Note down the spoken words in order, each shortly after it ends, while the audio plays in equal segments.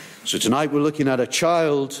So tonight we're looking at a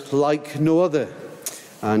child like no other.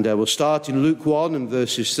 And we'll start in Luke 1 and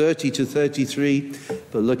verses 30 to 33,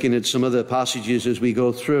 but looking at some other passages as we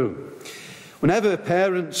go through. Whenever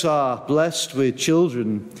parents are blessed with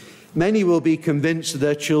children, many will be convinced that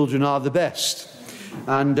their children are the best.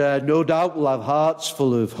 And no doubt will have hearts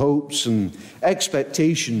full of hopes and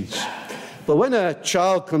expectations. But when a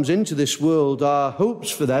child comes into this world, our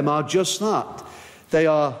hopes for them are just that. They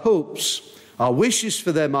are hopes. Our wishes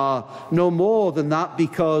for them are no more than that,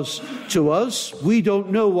 because to us, we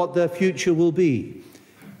don't know what their future will be.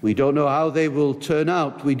 We don't know how they will turn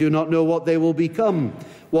out. We do not know what they will become,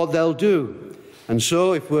 what they'll do. And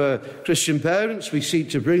so if we're Christian parents, we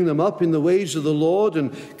seek to bring them up in the ways of the Lord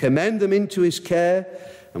and commend them into his care.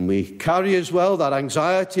 And we carry as well that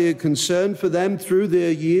anxiety and concern for them through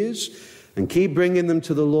their years and keep bringing them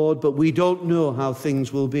to the Lord. But we don't know how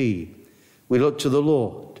things will be. We look to the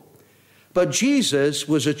Lord. But Jesus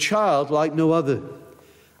was a child like no other.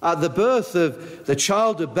 At the birth of the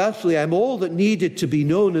child of Bethlehem, all that needed to be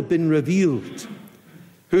known had been revealed.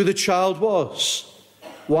 Who the child was,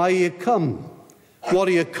 why he had come, what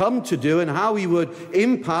he had come to do, and how he would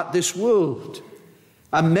impact this world.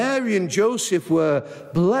 And Mary and Joseph were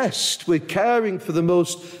blessed with caring for the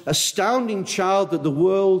most astounding child that the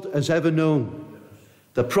world has ever known.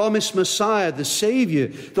 The promised Messiah, the Savior,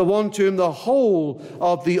 the one to whom the whole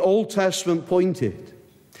of the Old Testament pointed.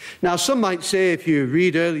 Now, some might say, if you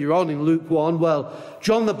read earlier on in Luke 1, well,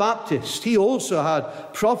 John the Baptist, he also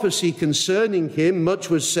had prophecy concerning him. Much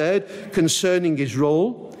was said concerning his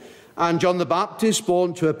role. And John the Baptist,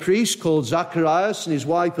 born to a priest called Zacharias and his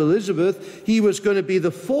wife Elizabeth, he was going to be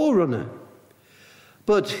the forerunner.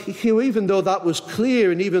 But even though that was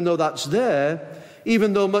clear, and even though that's there,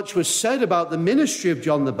 even though much was said about the ministry of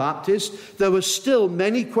John the Baptist, there were still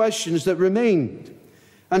many questions that remained.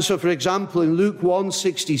 And so, for example, in Luke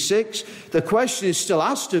 1:66, the question is still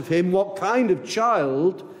asked of him, what kind of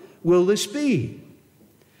child will this be?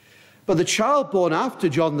 But the child born after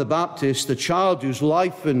John the Baptist, the child whose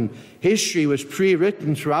life and history was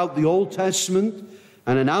pre-written throughout the Old Testament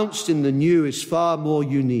and announced in the New, is far more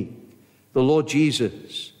unique. The Lord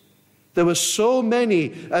Jesus. There were so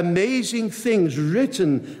many amazing things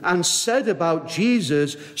written and said about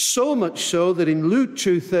Jesus, so much so that in Luke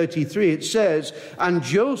 2:33 it says, and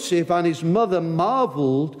Joseph and his mother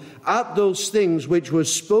marveled at those things which were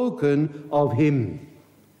spoken of him.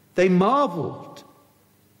 They marveled.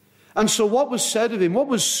 And so what was said of him? What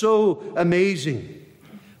was so amazing?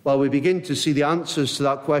 Well, we begin to see the answers to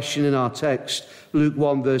that question in our text, Luke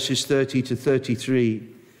 1 verses 30 to 33.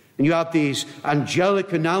 And you have these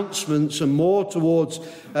angelic announcements, and more towards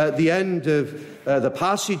the end of the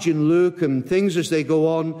passage in Luke, and things as they go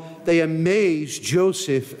on, they amaze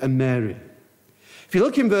Joseph and Mary. If you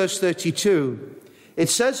look in verse 32, it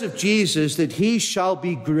says of Jesus that he shall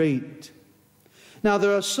be great. Now,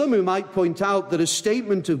 there are some who might point out that a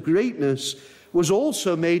statement of greatness was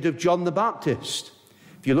also made of John the Baptist.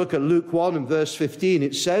 If you look at Luke 1 and verse 15,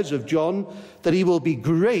 it says of John that he will be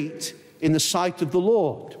great in the sight of the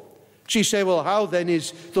Lord. So you say, well, how then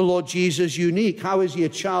is the Lord Jesus unique? How is he a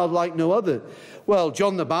child like no other? Well,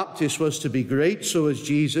 John the Baptist was to be great, so is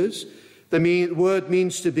Jesus. The word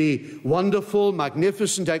means to be wonderful,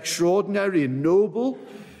 magnificent, extraordinary, and noble.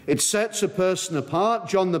 It sets a person apart.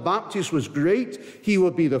 John the Baptist was great. He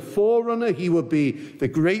would be the forerunner. He would be the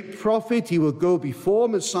great prophet. He would go before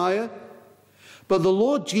Messiah. But the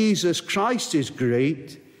Lord Jesus Christ is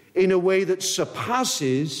great in a way that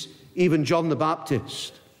surpasses even John the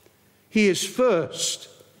Baptist. He is first,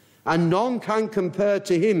 and none can compare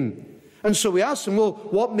to him. And so we ask them, well,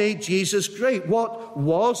 what made Jesus great? What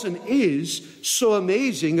was and is so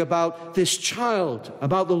amazing about this child,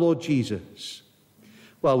 about the Lord Jesus?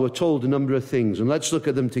 Well, we're told a number of things, and let's look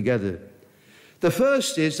at them together. The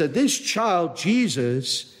first is that this child,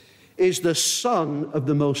 Jesus, is the Son of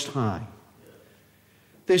the Most High.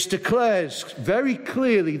 This declares very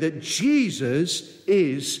clearly that Jesus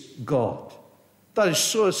is God. That is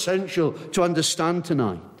so essential to understand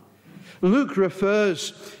tonight. Luke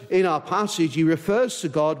refers, in our passage, he refers to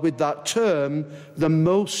God with that term, the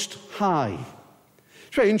Most High.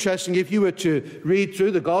 It's very interesting. If you were to read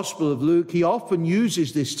through the Gospel of Luke, he often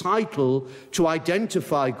uses this title to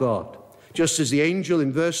identify God. Just as the angel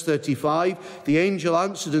in verse 35, the angel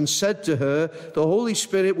answered and said to her, the Holy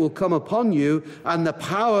Spirit will come upon you, and the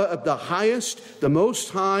power of the highest, the Most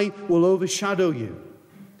High, will overshadow you.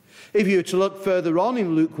 If you were to look further on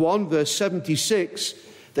in Luke 1, verse 76,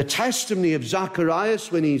 the testimony of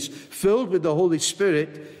Zacharias when he's filled with the Holy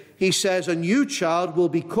Spirit, he says, a new child will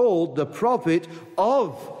be called the prophet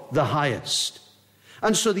of the highest.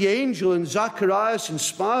 And so the angel and Zacharias,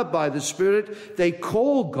 inspired by the Spirit, they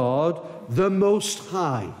call God the Most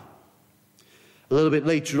High. A little bit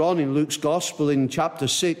later on in Luke's Gospel, in chapter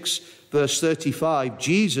 6, verse 35,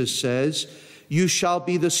 Jesus says, "You shall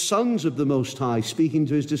be the sons of the Most High," speaking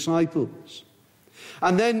to his disciples.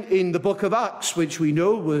 And then in the book of Acts, which we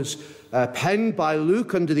know was penned by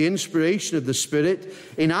Luke under the inspiration of the Spirit,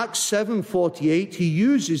 in Acts 7:48, he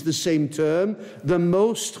uses the same term, the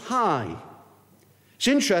Most High. It's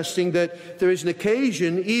interesting that there is an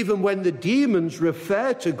occasion even when the demons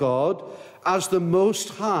refer to God as the Most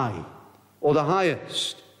High or the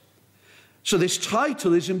Highest. So this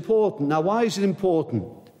title is important. Now, why is it important?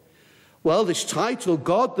 Well, this title,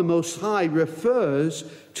 God the Most High, refers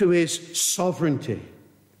to his sovereignty,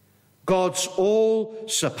 God's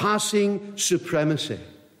all-surpassing supremacy,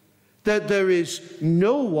 that there is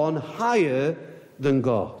no one higher than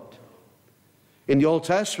God. In the Old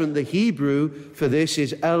Testament, the Hebrew for this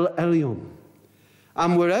is El Elyon.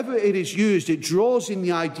 And wherever it is used, it draws in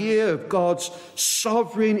the idea of God's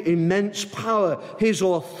sovereign, immense power, his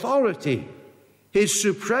authority, his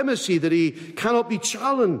supremacy, that he cannot be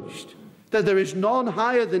challenged, that there is none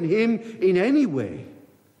higher than him in any way.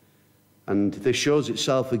 And this shows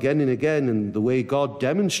itself again and again in the way God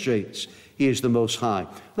demonstrates he is the Most High.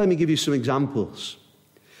 Let me give you some examples.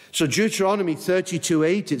 So Deuteronomy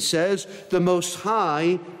 32:8, it says, "The Most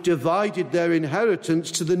High divided their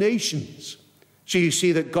inheritance to the nations." So you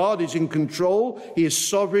see that God is in control. He is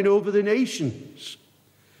sovereign over the nations.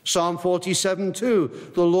 Psalm 47:2,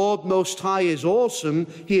 "The Lord Most High is awesome.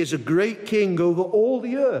 He is a great king over all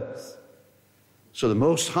the earth." So the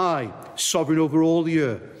Most High, sovereign over all the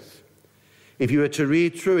earth. If you were to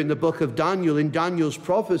read through in the book of Daniel, in Daniel's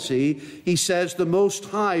prophecy, he says the Most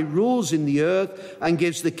High rules in the earth and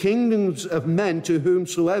gives the kingdoms of men to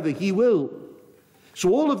whomsoever he will.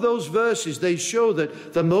 So all of those verses, they show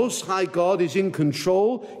that the Most High God is in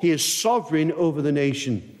control. He is sovereign over the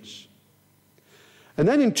nations. And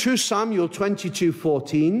then in 2 Samuel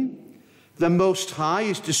 22:14, the Most High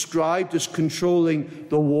is described as controlling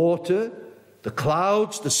the water, the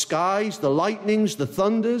clouds, the skies, the lightnings, the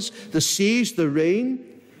thunders, the seas, the rain.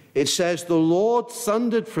 It says, "The Lord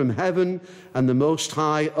thundered from heaven, and the Most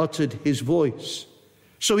High uttered his voice."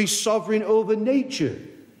 So he's sovereign over nature.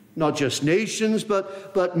 Not just nations,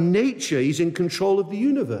 but nature. He's in control of the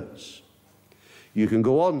universe. You can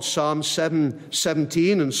go on, Psalm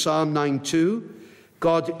 7:17 and Psalm 9:2.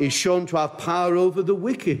 God is shown to have power over the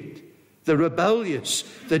wicked, the rebellious,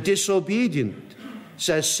 the disobedient.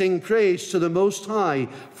 Says, "Sing praise to the Most High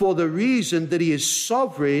for the reason that he is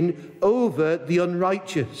sovereign over the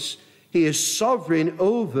unrighteous." He is sovereign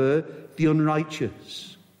over the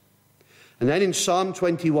unrighteous. And then in Psalm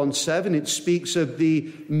 21:7, it speaks of the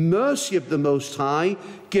mercy of the Most High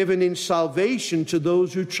given in salvation to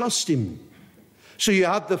those who trust him. So you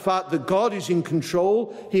have the fact that God is in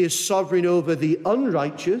control. He is sovereign over the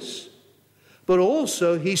unrighteous, but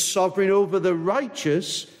also he's sovereign over the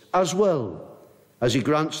righteous as well, as he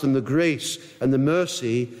grants them the grace and the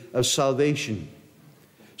mercy of salvation.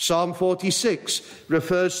 Psalm 46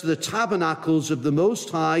 refers to the tabernacles of the Most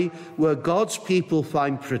High, where God's people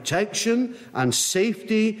find protection and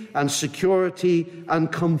safety and security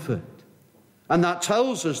and comfort. And that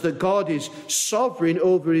tells us that God is sovereign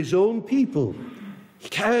over his own people. He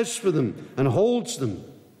cares for them and holds them.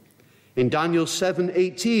 In Daniel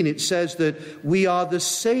 7:18, it says that we are the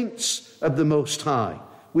saints of the Most High.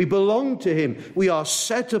 We belong to him. We are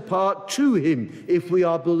set apart to him if we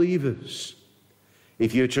are believers.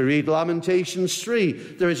 If you're to read Lamentations 3,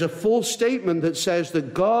 there is a full statement that says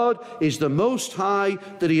that God is the Most High,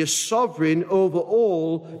 that he is sovereign over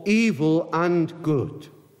all evil and good.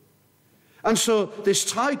 And so this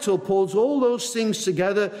title pulls all those things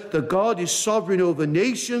together, that God is sovereign over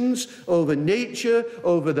nations, over nature,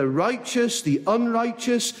 over the righteous, the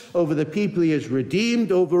unrighteous, over the people he has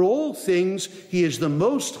redeemed, over all things. He is the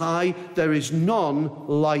Most High. There is none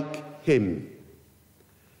like him.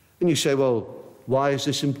 And you say, well, why is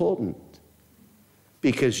this important?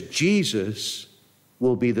 Because Jesus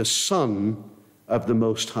will be the Son of the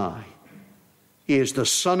Most High. He is the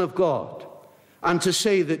Son of God. And to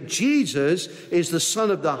say that Jesus is the Son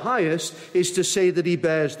of the Highest is to say that he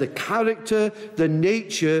bears the character, the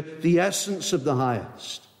nature, the essence of the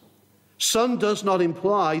Highest. Son does not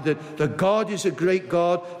imply that God is a great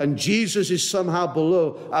God and Jesus is somehow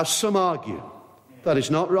below, as some argue. That is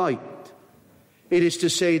not right. It is to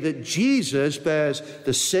say that Jesus bears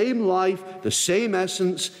the same life, the same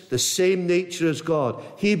essence, the same nature as God.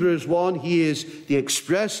 Hebrews 1, he is the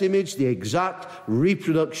express image, the exact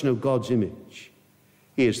reproduction of God's image.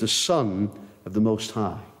 He is the Son of the Most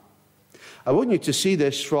High. I want you to see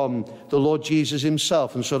this from the Lord Jesus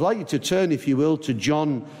himself. And so I'd like you to turn, if you will, to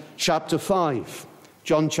John chapter 5.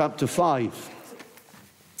 John chapter 5.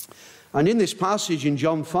 And in this passage in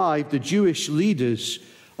John 5, the Jewish leaders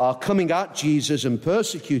are coming at Jesus and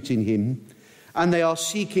persecuting him, and they are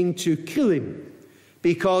seeking to kill him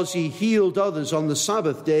because he healed others on the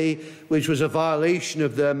Sabbath day, which was a violation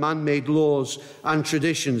of their man-made laws and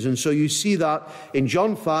traditions. And so you see that in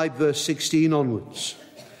John 5, verse 16 onwards.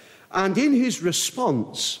 And in his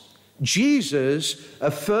response, Jesus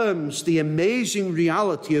affirms the amazing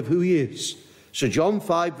reality of who he is. So John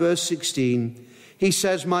 5, verse 16, he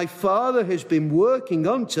says, "My Father has been working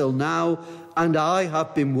until now, and I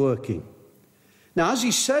have been working." Now, as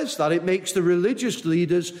he says that, it makes the religious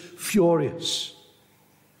leaders furious.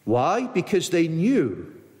 Why? Because they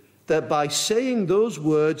knew that by saying those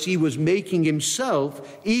words, he was making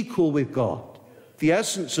himself equal with God, the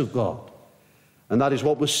essence of God. And that is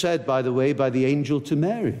what was said, by the way, by the angel to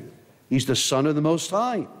Mary. He's the Son of the Most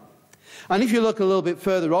High. And if you look a little bit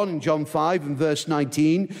further on in John 5 and verse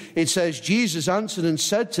 19, it says, "Jesus answered and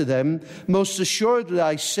said to them, 'Most assuredly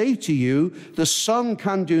I say to you, the Son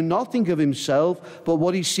can do nothing of himself, but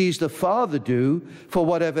what he sees the Father do. For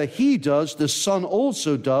whatever he does, the Son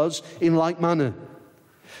also does in like manner.'"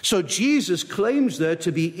 So Jesus claims there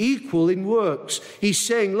to be equal in works. He's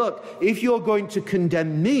saying, look, if you're going to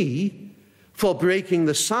condemn me for breaking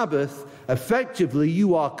the Sabbath, effectively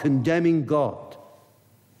you are condemning God.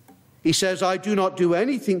 He says, "I do not do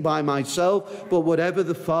anything by myself, but whatever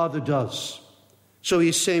the Father does." So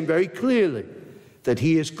he's saying very clearly that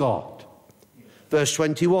he is God. Verse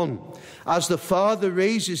 21, "As the Father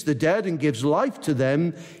raises the dead and gives life to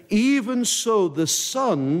them, even so the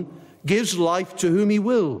Son gives life to whom he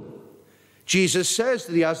will." Jesus says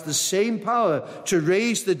that he has the same power to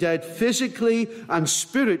raise the dead physically and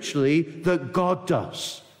spiritually that God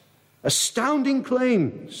does. Astounding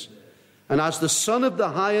claims. And as the Son of the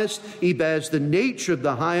Highest, he bears the nature of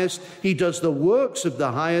the Highest. He does the works of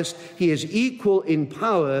the Highest. He is equal in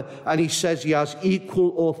power, and he says he has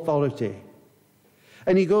equal authority.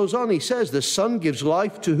 And he goes on, he says, the Son gives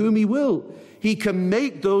life to whom he will. He can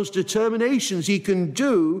make those determinations. He can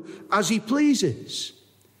do as he pleases.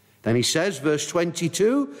 Then he says, verse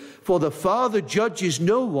 22, "For the Father judges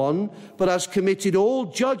no one, but has committed all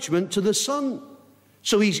judgment to the Son."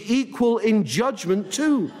 So he's equal in judgment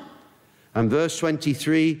too. And verse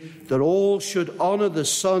 23, "that all should honor the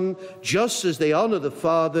Son just as they honor the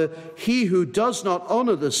Father. He who does not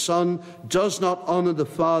honor the Son does not honor the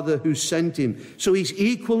Father who sent him." So he's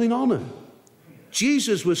equal in honor.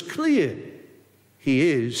 Jesus was clear. He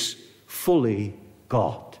is fully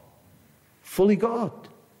God. Fully God.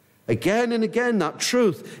 Again and again, that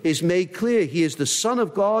truth is made clear. He is the Son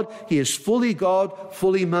of God. He is fully God,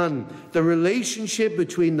 fully man. The relationship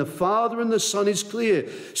between the Father and the Son is clear.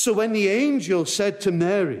 So when the angel said to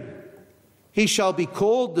Mary, "He shall be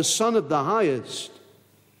called the Son of the Highest,"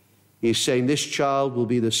 he's saying this child will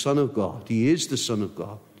be the Son of God. He is the Son of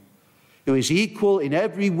God, who is equal in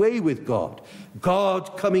every way with God.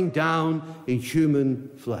 God coming down in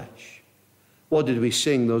human flesh. What did we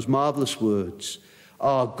sing? Those marvelous words.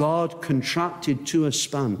 "Our God contracted to a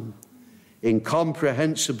span,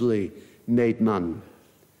 incomprehensibly made man."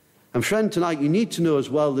 And friend, tonight you need to know as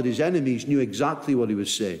well that his enemies knew exactly what he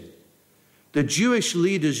was saying. The Jewish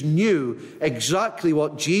leaders knew exactly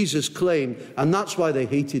what Jesus claimed, and that's why they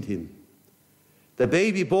hated him. The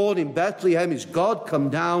baby born in Bethlehem is God come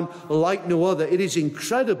down like no other. It is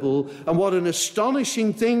incredible, and what an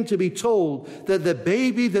astonishing thing to be told that the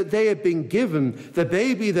baby that they had been given, the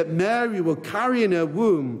baby that Mary would carry in her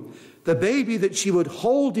womb, the baby that she would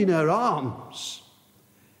hold in her arms,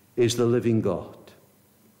 is the living God.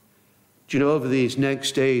 Do you know, over these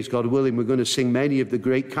next days, God willing, we're going to sing many of the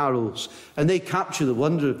great carols, and they capture the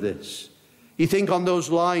wonder of this. You think on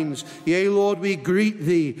those lines, "Yea, Lord, we greet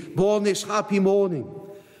thee, born this happy morning.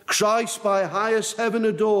 Christ by highest heaven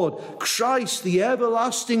adored, Christ the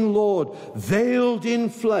everlasting Lord, veiled in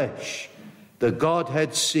flesh, the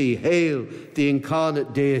Godhead see. Hail the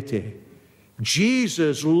incarnate deity.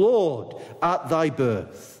 Jesus, Lord, at thy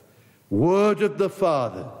birth, Word of the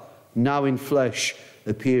Father, now in flesh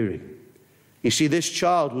appearing." You see, this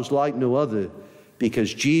child was like no other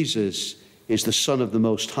because Jesus is the Son of the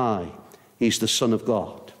Most High. He's the Son of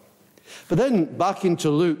God. But then back into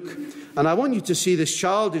Luke, and I want you to see this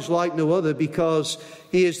child is like no other because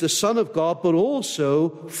he is the Son of God, but also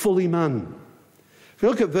fully man. If you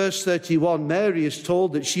look at verse 31, Mary is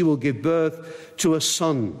told that she will give birth to a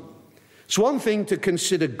son. It's one thing to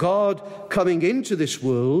consider God coming into this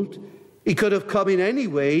world. He could have come in any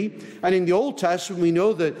way, and in the Old Testament we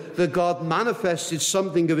know that God manifested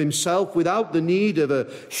something of himself without the need of a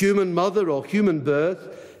human mother or human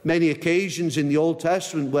birth. Many occasions in the Old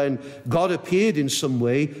Testament when God appeared in some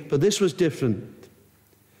way, but this was different.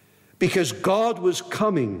 Because God was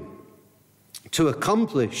coming to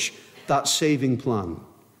accomplish that saving plan,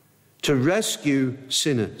 to rescue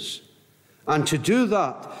sinners. And to do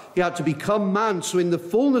that, he had to become man. So in the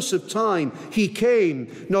fullness of time, he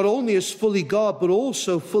came not only as fully God, but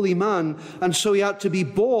also fully man. And so he had to be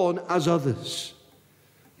born as others.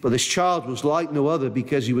 But this child was like no other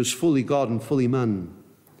because he was fully God and fully man.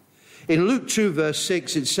 In Luke 2, verse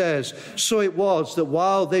 6, it says, "So it was that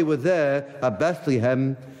while they were there at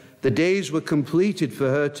Bethlehem, the days were completed for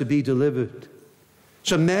her to be delivered."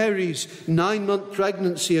 So Mary's 9-month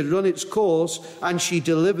pregnancy had run its course, and she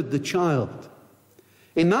delivered the child.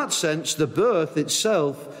 In that sense, the birth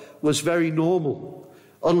itself was very normal.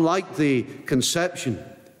 Unlike the conception,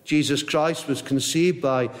 Jesus Christ was conceived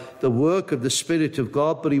by the work of the Spirit of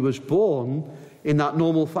God, but he was born in that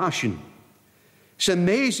normal fashion. It's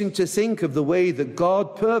amazing to think of the way that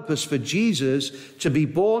God purposed for Jesus to be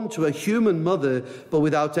born to a human mother, but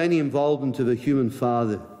without any involvement of a human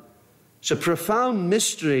father. It's a profound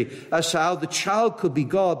mystery as to how the child could be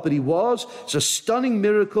God, but he was. It's a stunning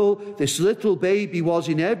miracle. This little baby was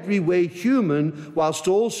in every way human, whilst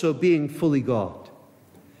also being fully God.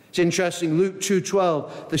 It's interesting, Luke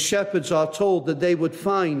 2:12, the shepherds are told that they would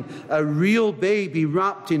find a real baby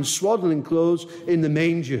wrapped in swaddling clothes in the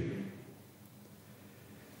manger.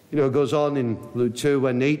 You know, it goes on in Luke 2,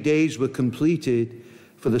 when 8 days were completed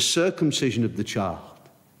for the circumcision of the child.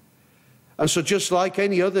 And so just like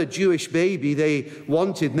any other Jewish baby, they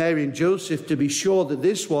wanted Mary and Joseph to be sure that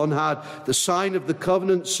this one had the sign of the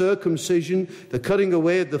covenant, circumcision, the cutting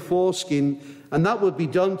away of the foreskin, and that would be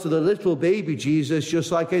done to the little baby Jesus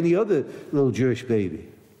just like any other little Jewish baby.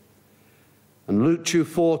 And Luke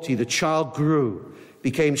 2:40, the child grew,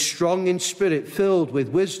 became strong in spirit, filled with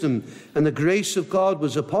wisdom, and the grace of God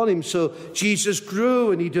was upon him. So Jesus grew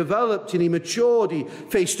and he developed and he matured. He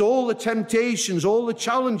faced all the temptations, all the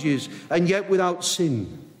challenges, and yet without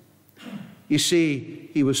sin. You see,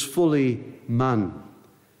 he was fully man.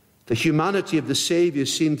 The humanity of the Savior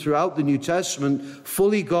seen throughout the New Testament,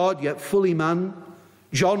 fully God yet fully man.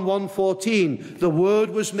 John 1:14, the Word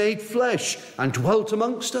was made flesh and dwelt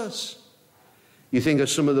amongst us. You think of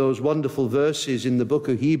some of those wonderful verses in the book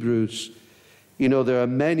of Hebrews. You know, there are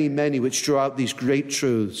many, many which draw out these great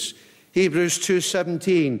truths. Hebrews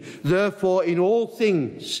 2:17, therefore in all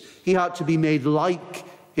things he had to be made like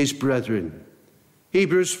his brethren.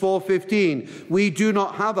 Hebrews 4:15, we do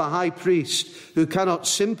not have a high priest who cannot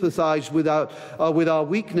sympathize with our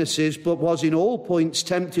weaknesses, but was in all points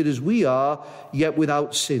tempted as we are, yet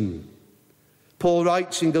without sin. Paul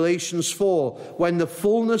writes in Galatians 4, when the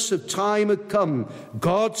fullness of time had come,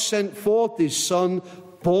 God sent forth his Son,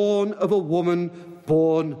 born of a woman,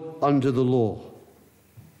 born under the law.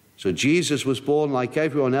 So Jesus was born like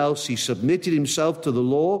everyone else. He submitted himself to the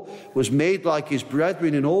law, was made like his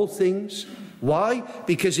brethren in all things. Why?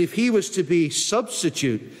 Because if he was to be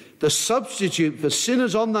the substitute for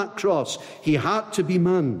sinners on that cross, he had to be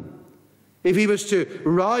man. If he was to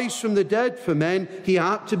rise from the dead for men, he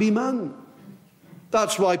had to be man.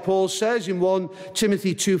 That's why Paul says in 1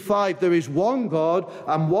 Timothy 2:5, there is one God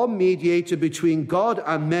and one mediator between God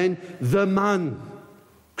and men, the man,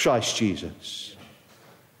 Christ Jesus.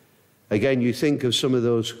 Again, you think of some of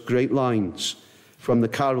those great lines from the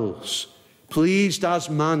carols. Pleased as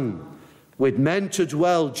man, with men to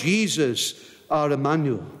dwell, Jesus our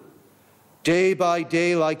Emmanuel. Day by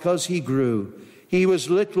day, like us he grew. He was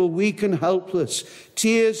little, weak and helpless.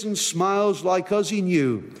 Tears and smiles like us he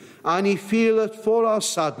knew. And he feeleth for our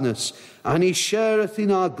sadness, and he shareth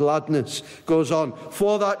in our gladness. Goes on,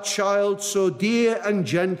 for that child so dear and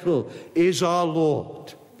gentle is our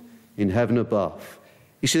Lord in heaven above.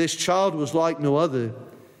 You see, this child was like no other.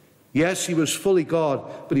 Yes, he was fully God,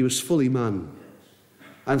 but he was fully man.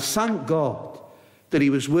 And thank God that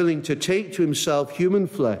he was willing to take to himself human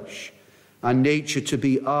flesh and nature to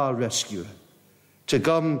be our rescuer, to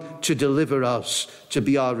come to deliver us, to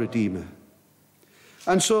be our Redeemer.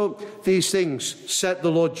 And so these things set the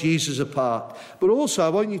Lord Jesus apart. But also I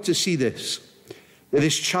want you to see this, that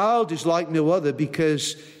this child is like no other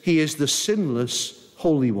because he is the sinless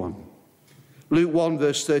Holy One. Luke 1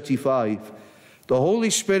 verse 35, the Holy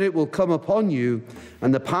Spirit will come upon you,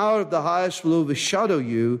 and the power of the highest will overshadow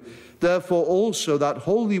you. Therefore also that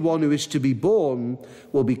Holy One who is to be born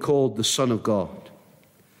will be called the Son of God.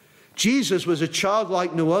 Jesus was a child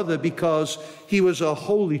like no other because he was a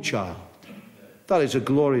holy child. That is a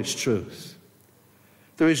glorious truth.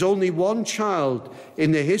 There is only one child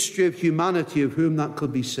in the history of humanity of whom that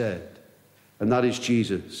could be said, and that is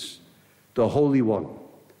Jesus, the Holy One.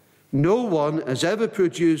 No one has ever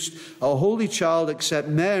produced a holy child except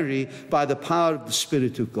Mary by the power of the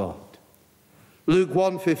Spirit of God. Luke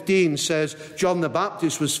 1:15 says John the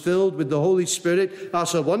Baptist was filled with the Holy Spirit.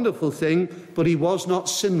 That's a wonderful thing, but he was not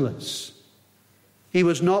sinless. He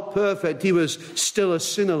was not perfect. He was still a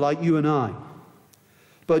sinner like you and I.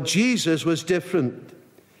 But Jesus was different.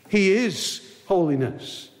 He is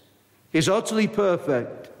holiness. He's utterly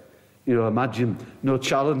perfect. Imagine no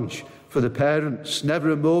challenge for the parents,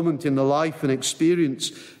 never a moment in the life and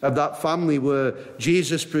experience of that family where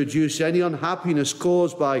Jesus produced any unhappiness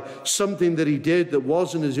caused by something that he did that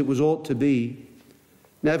wasn't as it was ought to be.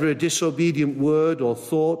 Never a disobedient word or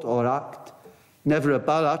thought or act. Never a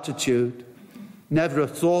bad attitude. Never a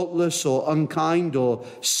thoughtless or unkind or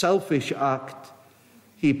selfish act.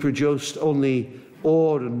 He produced only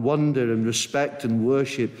awe and wonder and respect and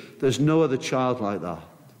worship. There's no other child like that.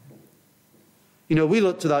 We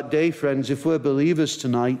look to that day, friends, if we're believers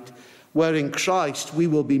tonight, where in Christ we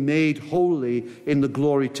will be made holy in the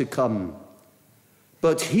glory to come.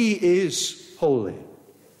 But he is holy.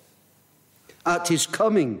 At his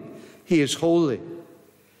coming, he is holy.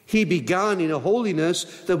 He began in a holiness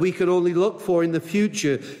that we can only look for in the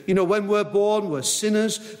future. When we're born, we're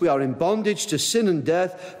sinners. We are in bondage to sin and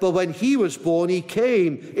death. But when he was born, he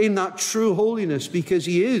came in that true holiness because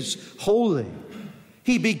he is holy.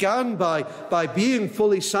 He began by being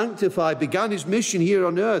fully sanctified, began his mission here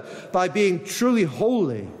on earth by being truly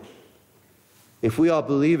holy. If we are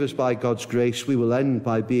believers by God's grace, we will end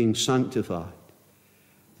by being sanctified.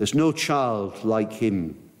 There's no child like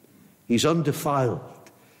him. He's undefiled,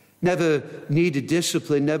 never needed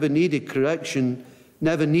discipline, never needed correction,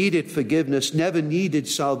 never needed forgiveness, never needed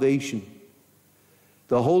salvation.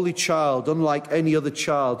 The holy child, unlike any other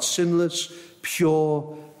child, sinless,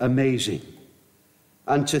 pure, amazing.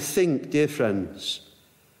 And to think, dear friends,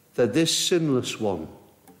 that this sinless one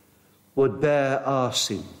would bear our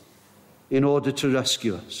sin in order to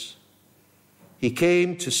rescue us. He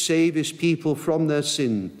came to save his people from their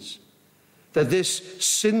sins. That this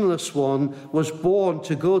sinless one was born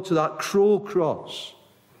to go to that cruel cross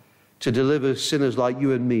to deliver sinners like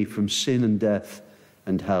you and me from sin and death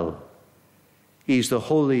and hell. He's the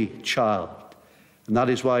holy child, and that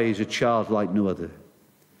is why he's a child like no other.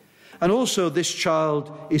 And also this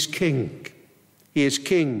child is king. He is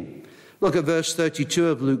king. Look at verse 32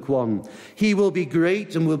 of Luke 1. He will be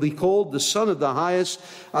great and will be called the Son of the Highest,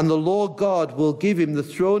 and the Lord God will give him the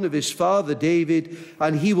throne of his father David,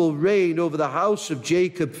 and he will reign over the house of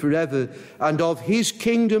Jacob forever, and of his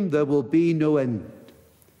kingdom there will be no end.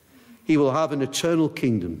 He will have an eternal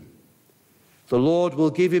kingdom. The Lord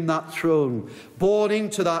will give him that throne, born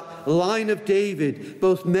into that line of David,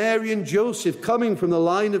 both Mary and Joseph coming from the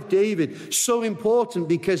line of David. So important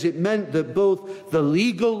because it meant that both the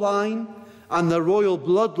legal line and the royal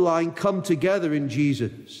bloodline come together in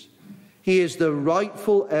Jesus. He is the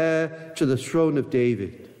rightful heir to the throne of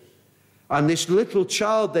David. And this little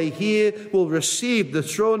child, they hear, will receive the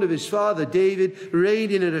throne of his father David,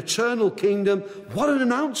 reign in an eternal kingdom. What an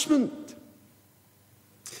announcement!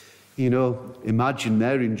 Imagine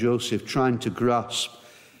Mary and Joseph trying to grasp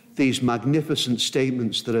these magnificent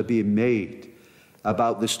statements that are being made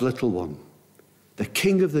about this little one. The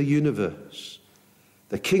King of the universe,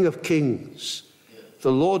 the King of kings,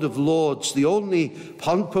 the Lord of lords, the only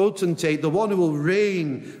potentate, the one who will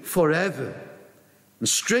reign forever. And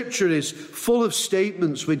Scripture is full of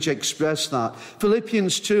statements which express that.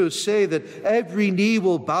 Philippians 2 say that every knee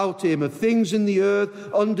will bow to him, of things in the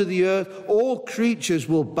earth, under the earth. All creatures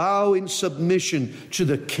will bow in submission to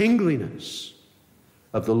the kingliness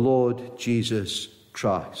of the Lord Jesus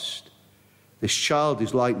Christ. This child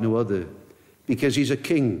is like no other because he's a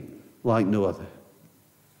king like no other.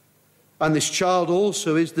 And this child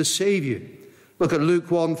also is the Savior. Look at Luke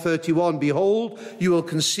 1:31. Behold, you will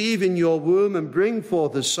conceive in your womb and bring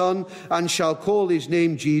forth a son, and shall call his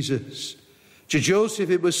name Jesus. To Joseph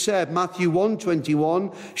it was said, Matthew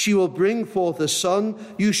 1:21, she will bring forth a son,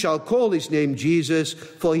 you shall call his name Jesus,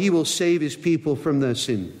 for he will save his people from their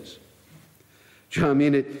sins. Do you know what I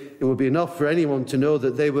mean? It would be enough for anyone to know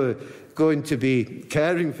that they were going to be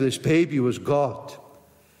caring for this baby was God.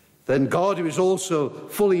 Then God, who is also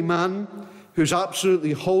fully man, who's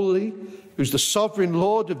absolutely holy, who's the sovereign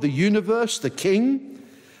Lord of the universe, the King,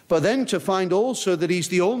 but then to find also that he's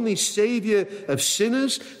the only Saviour of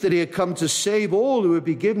sinners, that he had come to save all who would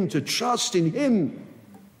be given to trust in him.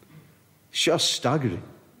 It's just staggering.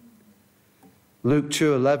 Luke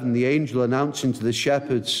 2:11, the angel announcing to the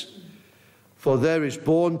shepherds, For there is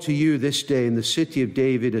born to you this day in the city of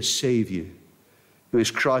David a Saviour, who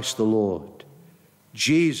is Christ the Lord.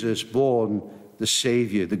 Jesus born the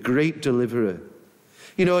Saviour, the great deliverer.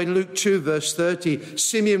 You know, in Luke 2, verse 30,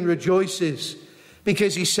 Simeon rejoices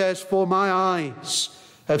because he says, for my eyes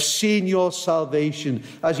have seen your salvation.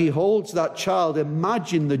 As he holds that child,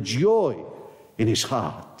 imagine the joy in his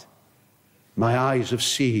heart. My eyes have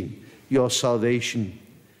seen your salvation.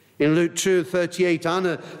 In Luke 2:38,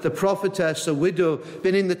 Anna, the prophetess, a widow,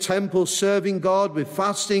 been in the temple serving God with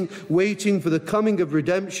fasting, waiting for the coming of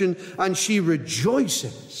redemption, and she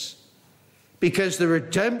rejoices because the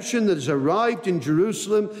redemption that has arrived in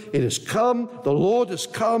Jerusalem, it has come, the Lord has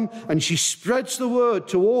come, and she spreads the word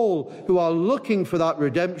to all who are looking for that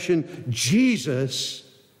redemption. Jesus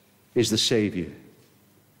is the Saviour.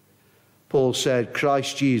 Paul said,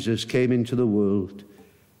 Christ Jesus came into the world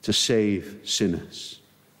to save sinners.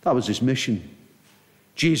 That was his mission.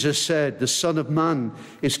 Jesus said, the Son of Man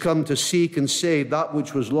is come to seek and save that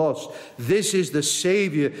which was lost. This is the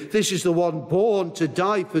Saviour. This is the one born to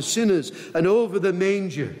die for sinners. And over the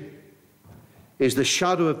manger is the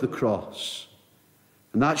shadow of the cross.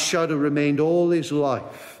 And that shadow remained all his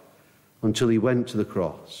life until he went to the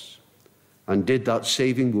cross and did that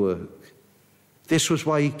saving work. This was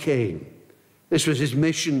why he came. This was his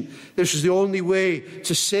mission. This was the only way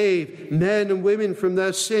to save men and women from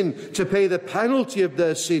their sin, to pay the penalty of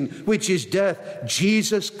their sin, which is death.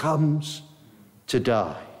 Jesus comes to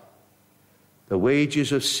die. The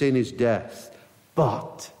wages of sin is death,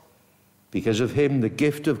 but because of him, the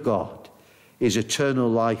gift of God is eternal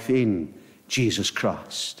life in Jesus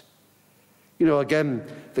Christ. You know, again,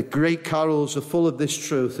 the great carols are full of this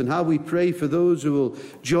truth, and how we pray for those who will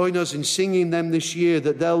join us in singing them this year,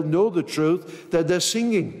 that they'll know the truth that they're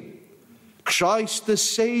singing. Christ the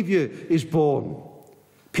Saviour is born.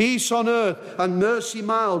 Peace on earth and mercy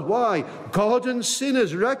mild. Why? God and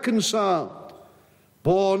sinners reconciled.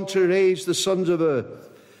 Born to raise the sons of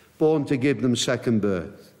earth. Born to give them second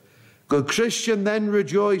birth. Good Christian, then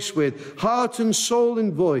rejoice with heart and soul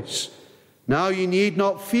and voice. Now you need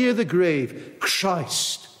not fear the grave.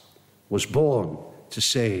 Christ was born to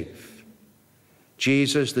save.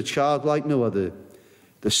 Jesus, the child like no other,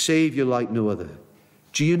 the Saviour like no other.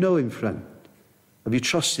 Do you know him, friend? Have you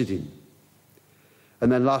trusted him?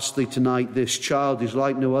 And then lastly tonight, this child is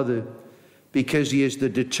like no other because he is the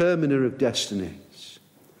determiner of destinies.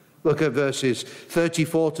 Look at verses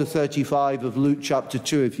 34 to 35 of Luke chapter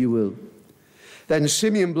 2, if you will. Then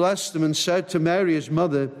Simeon blessed them and said to Mary, his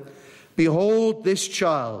mother, behold, this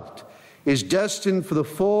child is destined for the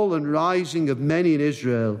fall and rising of many in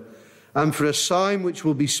Israel, and for a sign which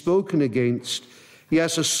will be spoken against.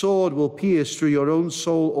 Yes, a sword will pierce through your own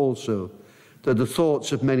soul also, that the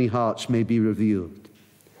thoughts of many hearts may be revealed.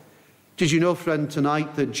 Did you know, friend,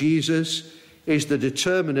 tonight that Jesus is the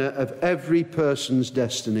determiner of every person's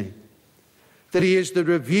destiny? That he is the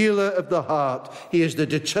revealer of the heart. He is the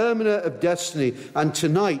determiner of destiny. And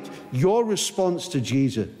tonight, your response to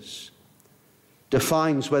Jesus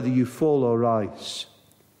defines whether you fall or rise.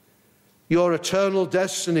 Your eternal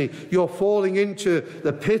destiny, your falling into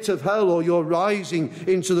the pit of hell or your rising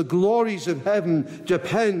into the glories of heaven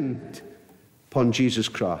depend upon Jesus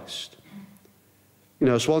Christ. You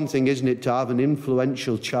know, it's one thing, isn't it, to have an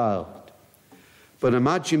influential child. But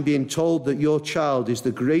imagine being told that your child is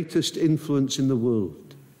the greatest influence in the world.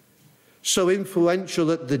 So influential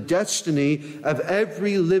that the destiny of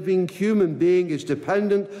every living human being is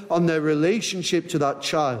dependent on their relationship to that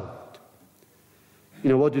child.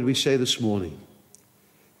 You know, what did we say this morning?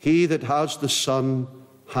 He that has the Son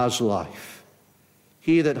has life.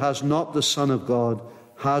 He that has not the Son of God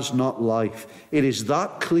has not life. It is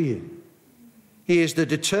that clear. He is the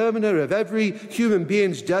determiner of every human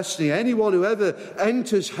being's destiny. Anyone who ever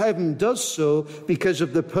enters heaven does so because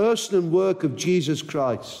of the person and work of Jesus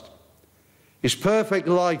Christ. His perfect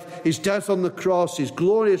life, his death on the cross, his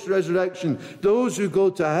glorious resurrection. Those who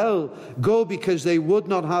go to hell go because they would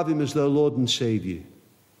not have him as their Lord and Saviour.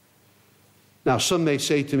 Now, some may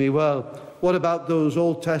say to me, well, what about those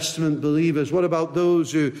Old Testament believers? What about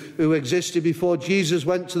those who existed before Jesus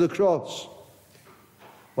went to the cross?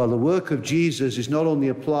 Well, the work of Jesus is not only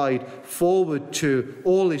applied forward to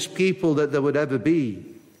all his people that there would ever be,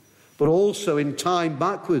 but also in time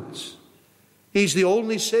backwards. He's the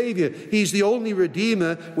only Saviour. He's the only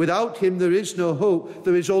Redeemer. Without him, there is no hope.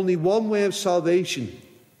 There is only one way of salvation.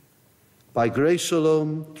 By grace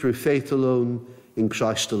alone, through faith alone, in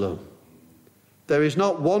Christ alone. There is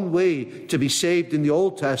not one way to be saved in the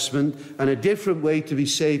Old Testament and a different way to be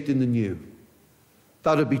saved in the New.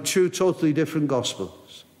 That would be two totally different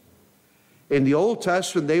gospels. In the Old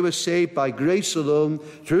Testament, they were saved by grace alone,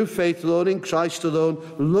 through faith alone, in Christ alone,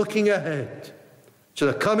 looking ahead to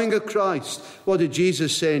the coming of Christ. What did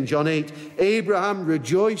Jesus say in John 8? Abraham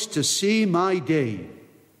rejoiced to see my day.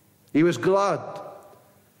 He was glad.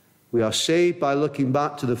 We are saved by looking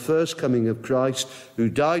back to the first coming of Christ, who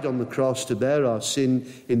died on the cross to bear our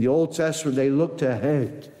sin. In the Old Testament, they looked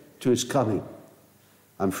ahead to his coming.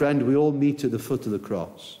 And friend, we all meet at the foot of the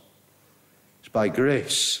cross. It's by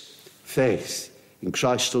grace, faith in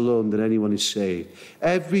Christ alone that anyone is saved.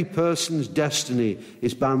 Every person's destiny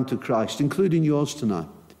is bound to Christ, including yours tonight.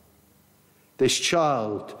 This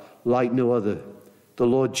child, like no other, the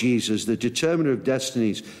Lord Jesus, the determiner of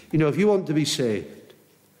destinies. You know, if you want to be saved,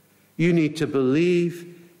 you need to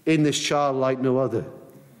believe in this child like no other.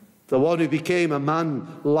 The one who became a man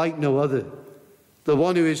like no other. The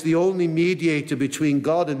one who is the only mediator between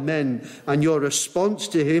God and men, and your response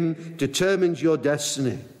to him determines your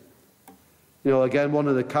destiny. You know, again, one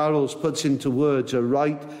of the carols puts into words a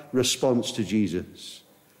right response to Jesus.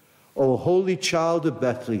 O holy child of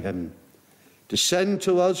Bethlehem, descend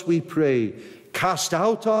to us, we pray, cast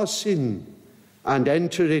out our sin and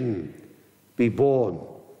enter in, be born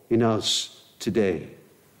in us today.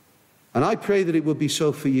 And I pray that it would be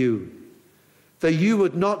so for you, that you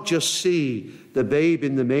would not just see the babe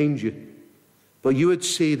in the manger, but you would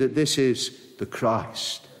see that this is the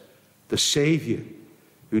Christ, the Saviour,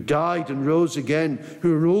 who died and rose again,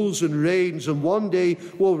 who rules and reigns and one day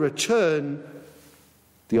will return,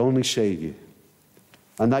 the only Saviour.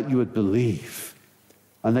 And that you would believe,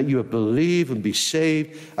 and that you would believe and be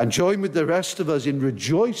saved, and join with the rest of us in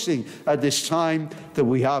rejoicing at this time that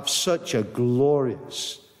we have such a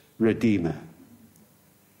glorious Redeemer.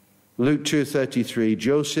 Luke 2:33,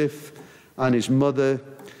 Joseph and his mother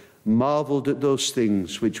marveled at those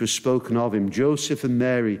things which were spoken of him. Joseph and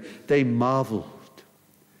Mary, they marveled.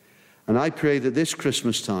 And I pray that this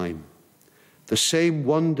Christmas time, the same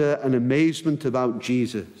wonder and amazement about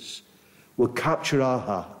Jesus will capture our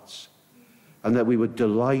hearts, and that we would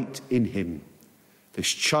delight in him. This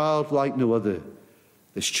child like no other,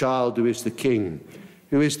 this child who is the King,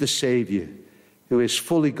 who is the Saviour, who is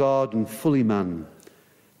fully God and fully man,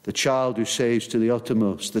 the child who saves to the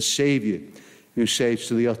uttermost, the Saviour who saves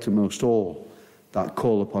to the uttermost all that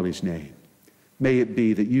call upon his name. May it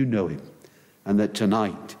be that you know him, and that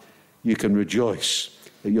tonight you can rejoice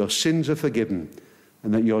that your sins are forgiven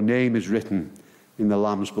and that your name is written in the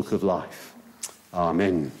Lamb's Book of Life.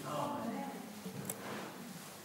 Amen.